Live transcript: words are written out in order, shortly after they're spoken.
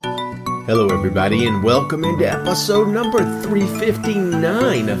Hello, everybody, and welcome into episode number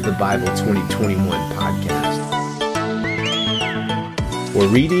 359 of the Bible 2021 podcast. We're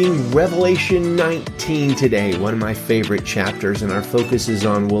reading Revelation 19 today, one of my favorite chapters, and our focus is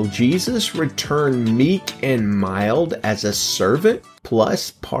on, will Jesus return meek and mild as a servant?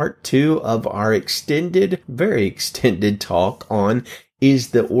 Plus, part 2 of our very extended talk on,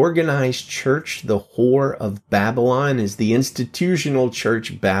 is the organized church the whore of Babylon? Is the institutional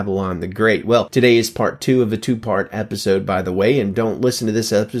church Babylon the Great? Well, today is part 2 of a 2-part episode, by the way, and don't listen to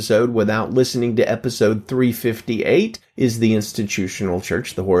this episode without listening to episode 358, is the institutional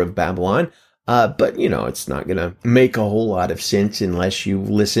church the whore of Babylon? But, it's not going to make a whole lot of sense unless you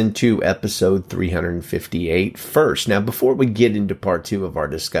listen to episode 358 first. Now, before we get into part 2 of our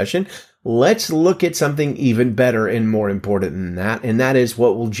discussion, let's look at something even better and more important than that, and that is,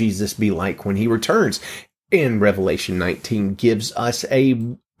 what will Jesus be like when he returns? And Revelation 19 gives us a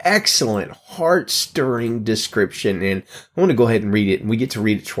excellent, heart-stirring description, and I want to go ahead and read it, and we get to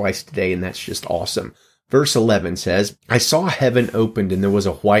read it twice today, and that's just awesome. Verse 11 says, I saw heaven opened, and there was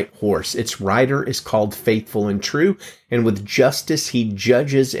a white horse. Its rider is called Faithful and True, and with justice he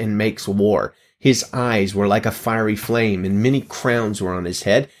judges and makes war. His eyes were like a fiery flame, and many crowns were on his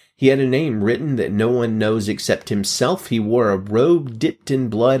head. He had a name written that no one knows except himself. He wore a robe dipped in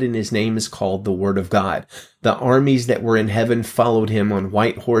blood, and his name is called the Word of God. The armies that were in heaven followed him on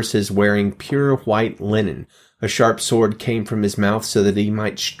white horses, wearing pure white linen. A sharp sword came from his mouth so that he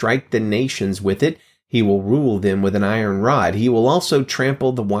might strike the nations with it. He will rule them with an iron rod. He will also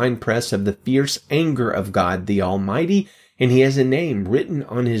trample the winepress of the fierce anger of God the Almighty. And he has a name written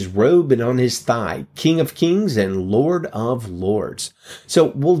on his robe and on his thigh, King of Kings and Lord of Lords. So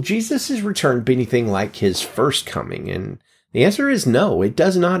will Jesus' return be anything like his first coming? And the answer is no, it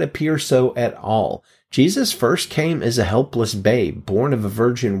does not appear so at all. Jesus first came as a helpless babe, born of a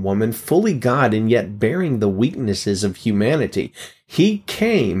virgin woman, fully God and yet bearing the weaknesses of humanity. He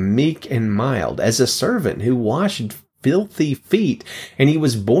came meek and mild, as a servant who washed filthy feet, and he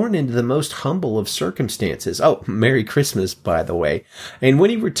was born into the most humble of circumstances. Oh, Merry Christmas, by the way. And when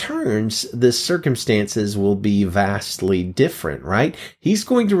he returns, the circumstances will be vastly different, right? He's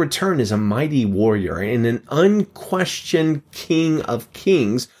going to return as a mighty warrior and an unquestioned King of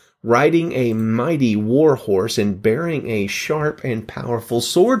Kings, riding a mighty war horse and bearing a sharp and powerful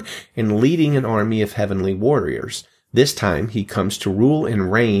sword and leading an army of heavenly warriors. This time he comes to rule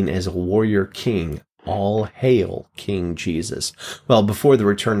and reign as a warrior king. All hail King Jesus. Well, before the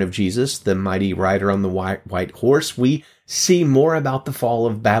return of Jesus, the mighty rider on the white horse, we see more about the fall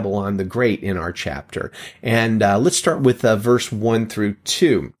of Babylon the Great in our chapter. And let's start with verse 1 through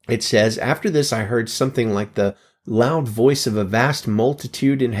 2. It says, After this I heard something like the loud voice of a vast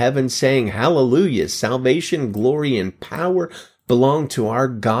multitude in heaven saying, Hallelujah! Salvation, glory, and power belong to our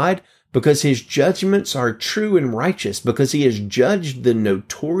God, because his judgments are true and righteous, because he has judged the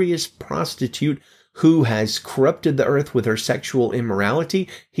notorious prostitute who has corrupted the earth with her sexual immorality.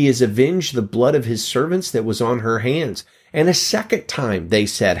 He has avenged the blood of his servants that was on her hands. And a second time they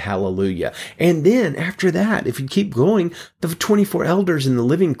said hallelujah. And then after that, if you keep going, the 24 elders and the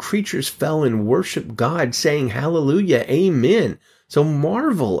living creatures fell and worshiped God, saying hallelujah, amen. So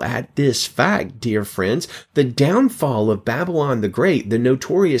marvel at this fact, dear friends. The downfall of Babylon the Great, the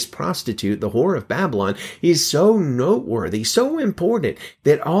notorious prostitute, the whore of Babylon, is so noteworthy, so important,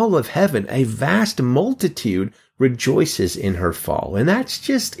 that all of heaven, a vast multitude, rejoices in her fall. And that's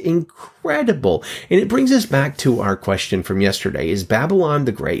just incredible. And it brings us back to our question from yesterday. Is Babylon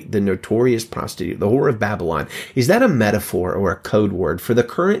the Great, the notorious prostitute, the whore of Babylon, is that a metaphor or a code word for the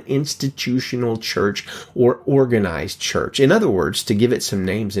current institutional church or organized church? In other words, to give it some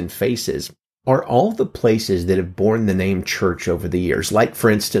names and faces, are all the places that have borne the name church over the years, like, for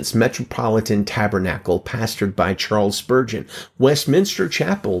instance, Metropolitan Tabernacle, pastored by Charles Spurgeon, Westminster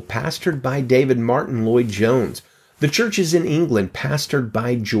Chapel, pastored by David Martin Lloyd-Jones, the churches in England, pastored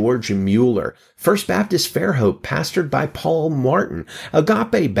by George Mueller, First Baptist Fairhope, pastored by Paul Martin,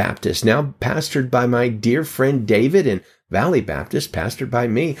 Agape Baptist, now pastored by my dear friend David, and Valley Baptist, pastored by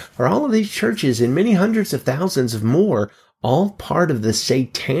me, are all of these churches and many hundreds of thousands of more all part of the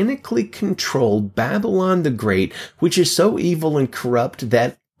satanically controlled Babylon the Great, which is so evil and corrupt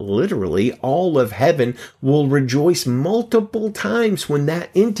that literally all of heaven will rejoice multiple times when that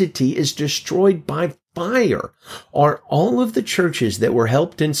entity is destroyed by fire. Are all of the churches that were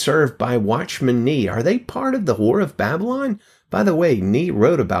helped and served by Watchman Nee, are they part of the whore of Babylon? By the way, Nee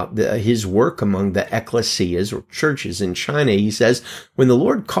wrote about his work among the ecclesias or churches in China. He says, when the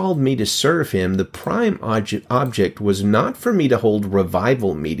Lord called me to serve him, the prime object was not for me to hold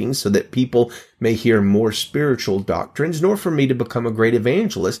revival meetings so that people may hear more spiritual doctrines, nor for me to become a great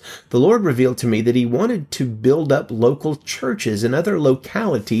evangelist. The Lord revealed to me that he wanted to build up local churches and other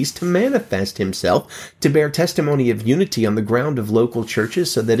localities to manifest himself, to bear testimony of unity on the ground of local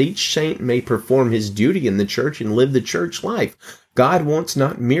churches, so that each saint may perform his duty in the church and live the church life. God wants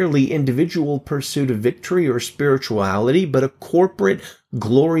not merely individual pursuit of victory or spirituality, but a corporate,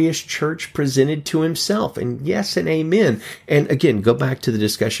 glorious church presented to himself. And yes and amen. And again, go back to the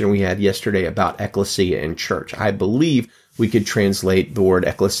discussion we had yesterday about ecclesia and church. I believe we could translate the word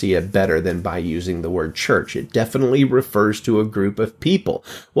ecclesia better than by using the word church. It definitely refers to a group of people.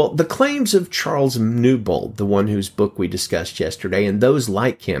 Well, the claims of Charles Newbold, the one whose book we discussed yesterday, and those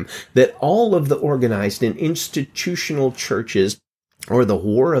like him, that all of the organized and institutional churches or the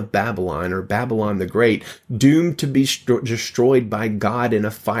Whore of Babylon, or Babylon the Great, doomed to be destroyed by God in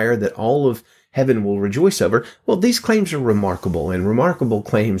a fire that all of heaven will rejoice over. Well, these claims are remarkable, and remarkable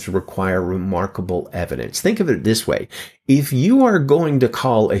claims require remarkable evidence. Think of it this way. If you are going to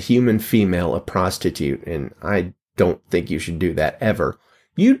call a human female a prostitute, and I don't think you should do that ever,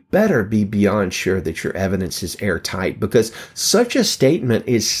 you'd better be beyond sure that your evidence is airtight, because such a statement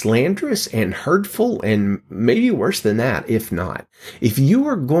is slanderous and hurtful, and maybe worse than that, if not. If you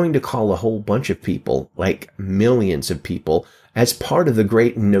are going to call a whole bunch of people, like millions of people, as part of the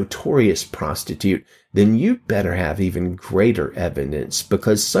great notorious prostitute, then you'd better have even greater evidence,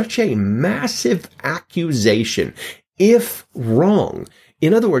 because such a massive accusation, if wrong,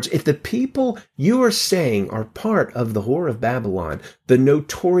 in other words, if the people you are saying are part of the Whore of Babylon, the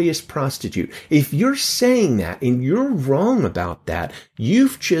notorious prostitute, if you're saying that and you're wrong about that,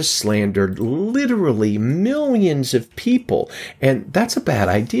 you've just slandered literally millions of people. And that's a bad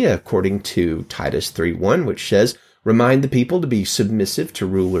idea, according to Titus 3:1, which says, remind the people to be submissive to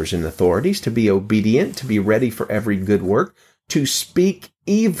rulers and authorities, to be obedient, to be ready for every good work, to speak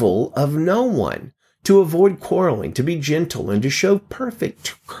evil of no one, to avoid quarreling, to be gentle, and to show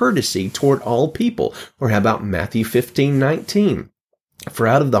perfect courtesy toward all people. Or how about Matthew 15:19? For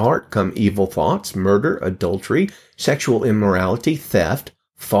out of the heart come evil thoughts, murder, adultery, sexual immorality, theft,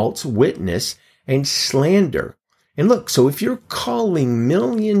 false witness, and slander. And look, so if you're calling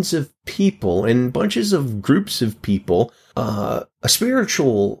millions of people and bunches of groups of people a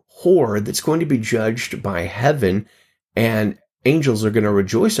spiritual whore that's going to be judged by heaven, and angels are going to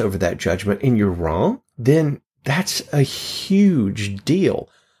rejoice over that judgment, and you're wrong, then that's a huge deal.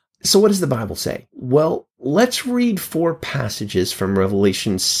 So what does the Bible say? Well, let's read 4 passages from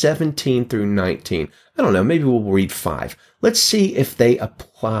Revelation 17 through 19. I don't know, maybe we'll read 5. Let's see if they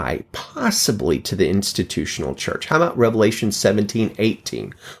apply possibly to the institutional church. How about Revelation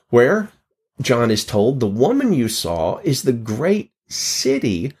 17:18, where John is told, the woman you saw is the great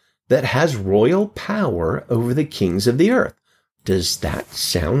city that has royal power over the kings of the earth. Does that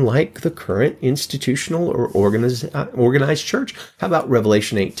sound like the current institutional or organized church? How about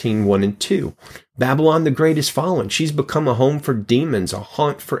Revelation 18:1 and 2? Babylon the Great is fallen. She's become a home for demons, a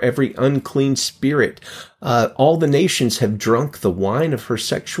haunt for every unclean spirit. All the nations have drunk the wine of her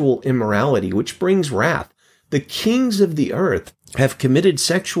sexual immorality, which brings wrath. The kings of the earth have committed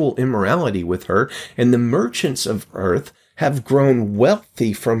sexual immorality with her, and the merchants of earth have grown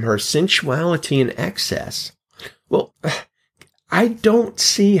wealthy from her sensuality and excess. Well, I don't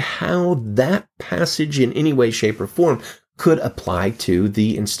see how that passage in any way, shape, or form could apply to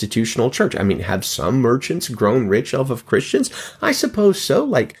the institutional church. I mean, have some merchants grown rich off of Christians? I suppose so.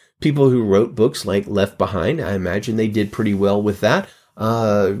 Like people who wrote books like Left Behind, I imagine they did pretty well with that.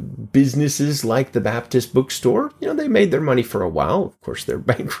 Businesses like the Baptist bookstore, they made their money for a while. Of course, they're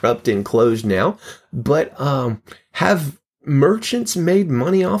bankrupt and closed now. But have merchants made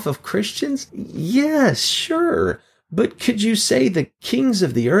money off of Christians? Yes, sure. But could you say the kings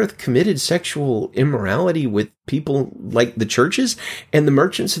of the earth committed sexual immorality with people like the churches, and the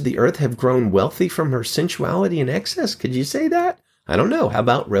merchants of the earth have grown wealthy from her sensuality and excess? Could you say that? I don't know. How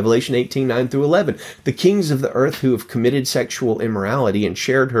about Revelation 18:9 through 11? The kings of the earth who have committed sexual immorality and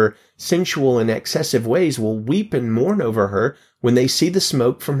shared her sensual and excessive ways will weep and mourn over her when they see the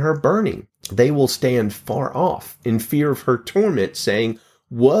smoke from her burning. They will stand far off in fear of her torment, saying,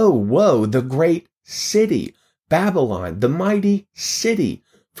 woe, woe, the great city, Babylon, the mighty city,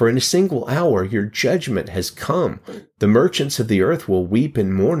 for in a single hour your judgment has come. The merchants of the earth will weep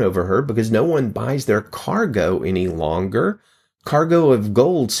and mourn over her, because no one buys their cargo any longer. Cargo of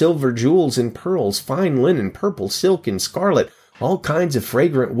gold, silver, jewels, and pearls, fine linen, purple, silk, and scarlet, all kinds of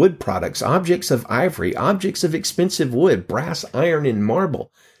fragrant wood products, objects of ivory, objects of expensive wood, brass, iron, and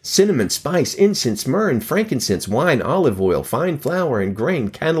marble, cinnamon, spice, incense, myrrh, and frankincense, wine, olive oil, fine flour, and grain,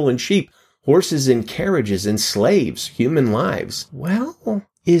 cattle and sheep, horses and carriages and slaves, human lives. Well,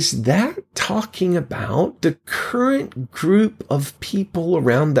 is that talking about the current group of people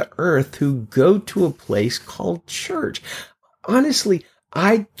around the earth who go to a place called church? Honestly,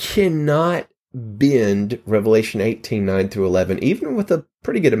 I cannot bend Revelation 18, 9 through 11, even with a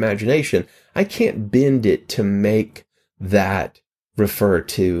pretty good imagination. I can't bend it to make that refer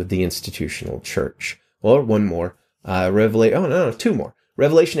to the institutional church. Well, one more. Two more.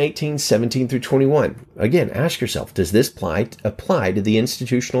 Revelation 18, 17 through 21. Again, ask yourself, does this apply to the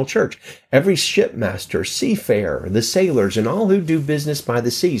institutional church? Every shipmaster, seafarer, the sailors, and all who do business by the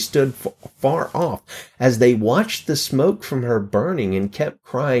sea stood far off as they watched the smoke from her burning and kept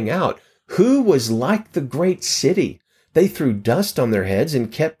crying out, "Who was like the great city?" They threw dust on their heads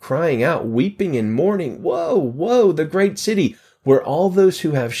and kept crying out, weeping and mourning, "Woe, woe, the great city, where all those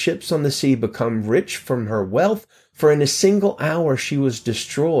who have ships on the sea become rich from her wealth, for in a single hour she was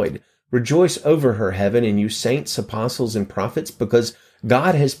destroyed. Rejoice over her, heaven, and you saints, apostles, and prophets, because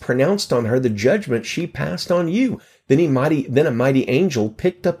God has pronounced on her the judgment she passed on you." Then a mighty angel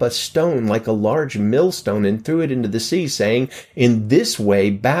picked up a stone like a large millstone and threw it into the sea, saying, "In this way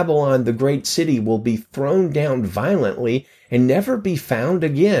Babylon, the great city, will be thrown down violently and never be found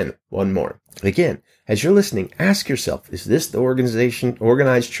again." One more. Again, as you're listening, ask yourself, is this the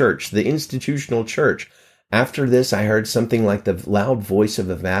organized church, the institutional church? After this, I heard something like the loud voice of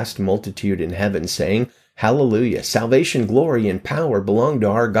a vast multitude in heaven saying, "Hallelujah! Salvation, glory, and power belong to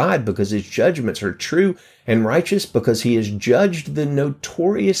our God, because his judgments are true and righteous, because he has judged the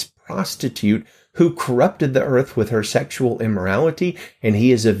notorious prostitute who corrupted the earth with her sexual immorality, and he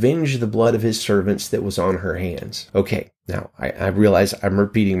has avenged the blood of his servants that was on her hands." Okay, now I realize I'm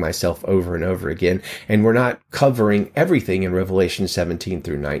repeating myself over and over again, and we're not covering everything in Revelation 17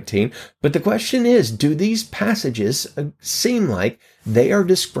 through 19, but the question is, do these passages seem like they are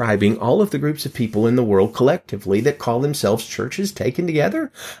describing all of the groups of people in the world collectively that call themselves churches taken together?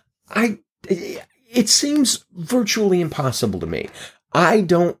 It seems virtually impossible to me. I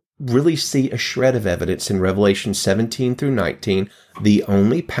don't really see a shred of evidence in Revelation 17 through 19, the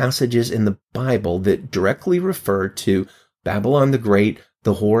only passages in the Bible that directly refer to Babylon the Great,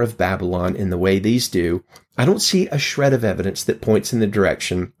 the Whore of Babylon, in the way these do. I don't see a shred of evidence that points in the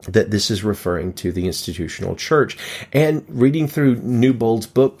direction that this is referring to the institutional church. And reading through Newbold's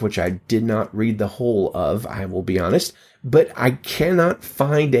book, which I did not read the whole of, I will be honest, but I cannot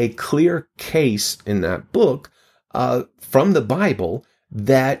find a clear case in that book from the Bible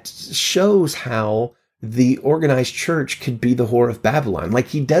that shows how the organized church could be the Whore of Babylon. Like,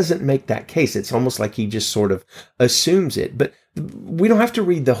 he doesn't make that case. It's almost like he just sort of assumes it. But we don't have to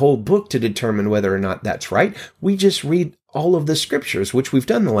read the whole book to determine whether or not that's right. We just read all of the scriptures, which we've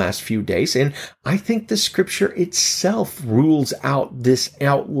done the last few days. And I think the scripture itself rules out this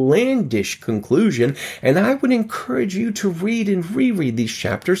outlandish conclusion. And I would encourage you to read and reread these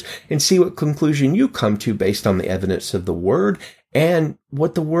chapters and see what conclusion you come to based on the evidence of the word and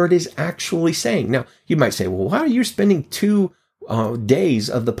what the word is actually saying. Now, you might say, well, why are you spending 2 days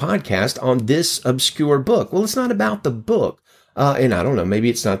of the podcast on this obscure book? Well, it's not about the book. And I don't know, maybe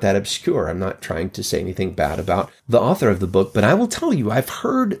it's not that obscure. I'm not trying to say anything bad about the author of the book, but I will tell you, I've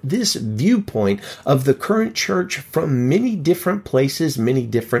heard this viewpoint of the current church from many different places, many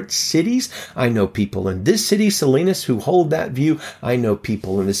different cities. I know people in this city, Salinas, who hold that view. I know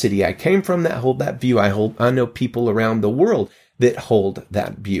people in the city I came from that hold that view. I know people around the world that hold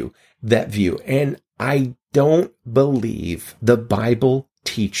that view. And I don't believe the Bible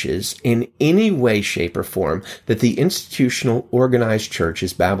teaches in any way, shape, or form that the institutional organized church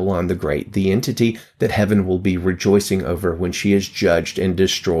is Babylon the Great, the entity that heaven will be rejoicing over when she is judged and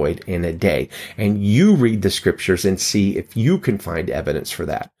destroyed in a day. And you read the scriptures and see if you can find evidence for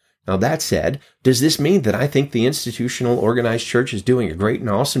that. Now, that said, does this mean that I think the institutional organized church is doing a great and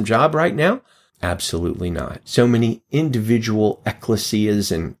awesome job right now? Absolutely not. So many individual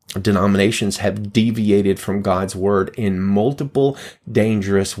ecclesias and denominations have deviated from God's word in multiple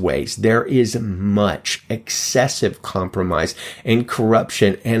dangerous ways. There is much excessive compromise and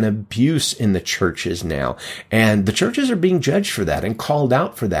corruption and abuse in the churches now. And the churches are being judged for that and called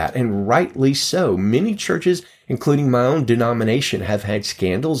out for that, and rightly so. Many churches, including my own denomination, have had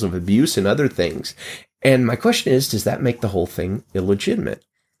scandals of abuse and other things. And my question is, does that make the whole thing illegitimate?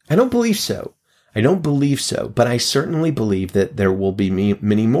 I don't believe so. But I certainly believe that there will be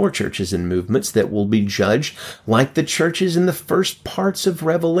many more churches and movements that will be judged like the churches in the first parts of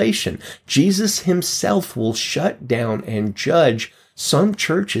Revelation. Jesus himself will shut down and judge some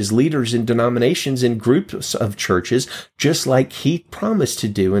churches, leaders and denominations and groups of churches, just like he promised to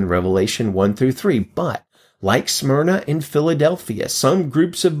do in Revelation 1 through 3. But like Smyrna and Philadelphia, some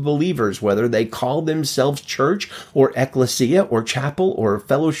groups of believers, whether they call themselves church or ecclesia or chapel or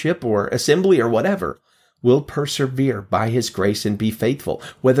fellowship or assembly or whatever, will persevere by his grace and be faithful,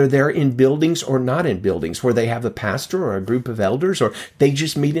 whether they're in buildings or not in buildings, where they have a pastor or a group of elders, or they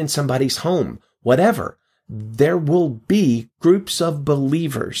just meet in somebody's home, whatever. There will be groups of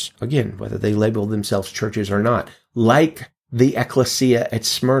believers, again, whether they label themselves churches or not, like the ecclesia at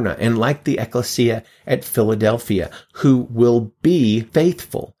Smyrna and like the ecclesia at Philadelphia, who will be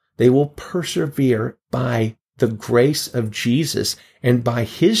faithful. They will persevere by the grace of Jesus and by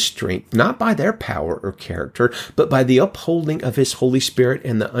his strength, not by their power or character, but by the upholding of his Holy Spirit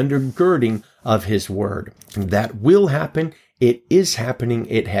and the undergirding of his word. That will happen. It is happening.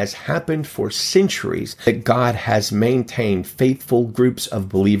 It has happened for centuries that God has maintained faithful groups of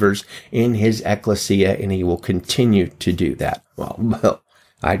believers in his ecclesia, and he will continue to do that. Well,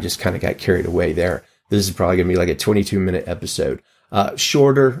 I just kind of got carried away there. This is probably going to be like a 22-minute episode.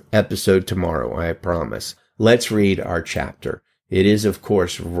 Shorter episode tomorrow, I promise. Let's read our chapter. It is, of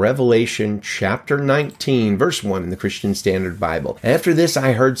course, Revelation chapter 19, verse 1 in the Christian Standard Bible. After this,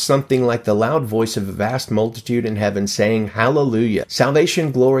 I heard something like the loud voice of a vast multitude in heaven saying, Hallelujah!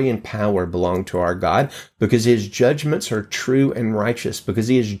 Salvation, glory, and power belong to our God, because his judgments are true and righteous, because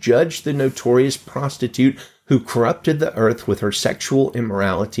he has judged the notorious prostitute who corrupted the earth with her sexual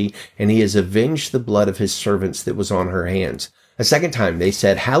immorality, and he has avenged the blood of his servants that was on her hands. A second time they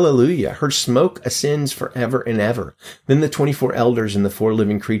said, Hallelujah! Her smoke ascends forever and ever. Then the 24 elders and the 4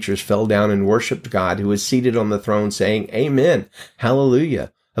 living creatures fell down and worshipped God, who is seated on the throne, saying, Amen!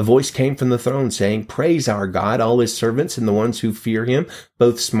 Hallelujah! A voice came from the throne saying, Praise our God, all his servants and the ones who fear him,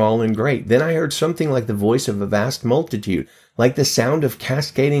 both small and great. Then I heard something like the voice of a vast multitude, like the sound of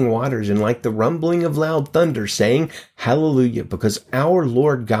cascading waters, and like the rumbling of loud thunder, saying, Hallelujah! Because our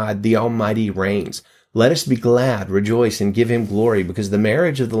Lord God, the Almighty, reigns. Let us be glad, rejoice, and give him glory, because the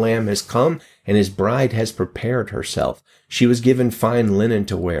marriage of the Lamb has come, and his bride has prepared herself. She was given fine linen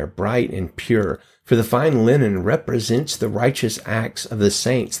to wear, bright and pure, for the fine linen represents the righteous acts of the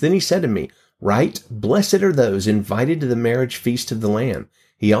saints. Then he said to me, Write, blessed are those invited to the marriage feast of the Lamb.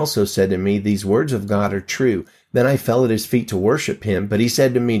 He also said to me, These words of God are true. Then I fell at his feet to worship him, but he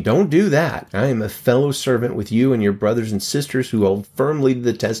said to me, Don't do that. I am a fellow servant with you and your brothers and sisters who hold firmly to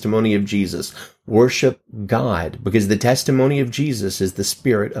the testimony of Jesus. Worship God, because the testimony of Jesus is the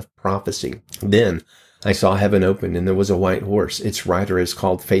spirit of prophecy. Then I saw heaven open, and there was a white horse. Its rider is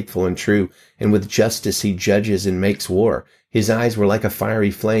called Faithful and True, and with justice he judges and makes war. His eyes were like a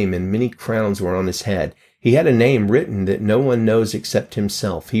fiery flame, and many crowns were on his head. He had a name written that no one knows except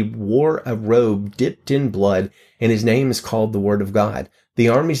himself. He wore a robe dipped in blood, and his name is called the Word of God. The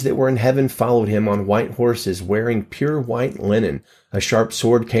armies that were in heaven followed him on white horses, wearing pure white linen. A sharp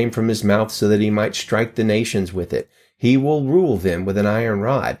sword came from his mouth so that he might strike the nations with it. He will rule them with an iron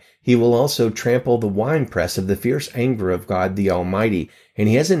rod. He will also trample the winepress of the fierce anger of God the Almighty. And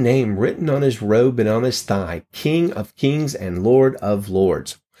he has a name written on his robe and on his thigh, King of Kings and Lord of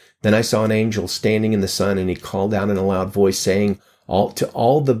Lords. Then I saw an angel standing in the sun, and he called out in a loud voice, saying, To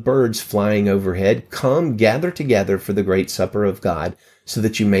all the birds flying overhead, Come, gather together for the great supper of God, so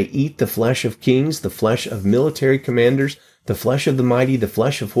that you may eat the flesh of kings, the flesh of military commanders, the flesh of the mighty, the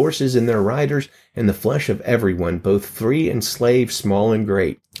flesh of horses and their riders, and the flesh of everyone, both free and slave, small and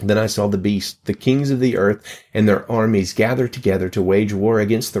great. Then I saw the beast, the kings of the earth, and their armies gathered together to wage war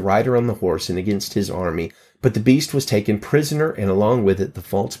against the rider on the horse and against his army. But the beast was taken prisoner, and along with it the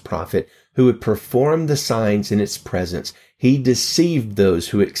false prophet, who had performed the signs in its presence. He deceived those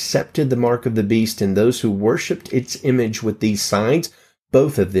who accepted the mark of the beast and those who worshipped its image with these signs.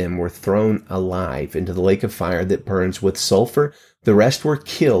 Both of them were thrown alive into the lake of fire that burns with sulfur. The rest were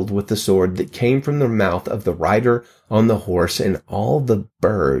killed with the sword that came from the mouth of the rider on the horse, and all the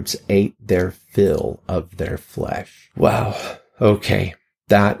birds ate their fill of their flesh. Wow. Okay.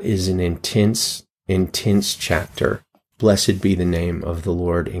 That is an intense chapter. Blessed be the name of the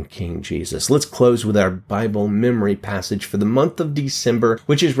Lord and King Jesus. Let's close with our Bible memory passage for the month of December,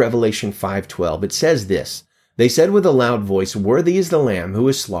 which is Revelation 5:12. It says this, They said with a loud voice, Worthy is the Lamb who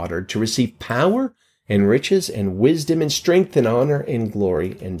was slaughtered to receive power and riches and wisdom and strength and honor and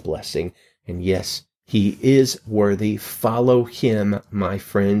glory and blessing. And yes, he is worthy. Follow him, my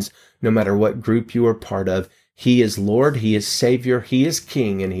friends, no matter what group you are part of. He is Lord, he is Savior, he is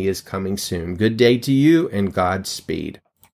King, and he is coming soon. Good day to you and Godspeed.